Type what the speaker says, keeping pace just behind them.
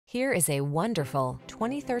Here is a wonderful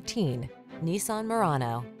 2013 Nissan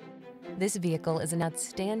Murano. This vehicle is an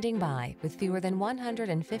outstanding buy with fewer than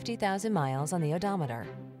 150,000 miles on the odometer.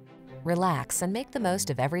 Relax and make the most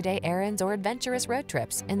of everyday errands or adventurous road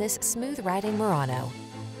trips in this smooth-riding Murano.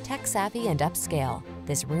 Tech-savvy and upscale,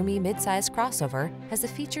 this roomy midsize crossover has the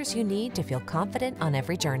features you need to feel confident on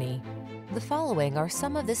every journey. The following are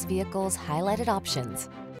some of this vehicle's highlighted options: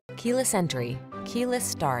 keyless entry, keyless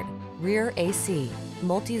start, rear AC,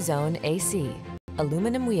 multi-zone AC,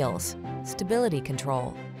 aluminum wheels, stability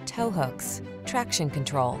control, tow hooks, traction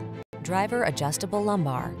control, driver adjustable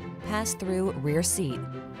lumbar, pass-through rear seat.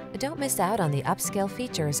 Don't miss out on the upscale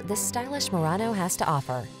features this stylish Murano has to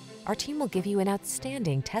offer. Our team will give you an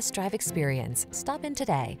outstanding test drive experience. Stop in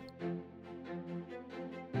today.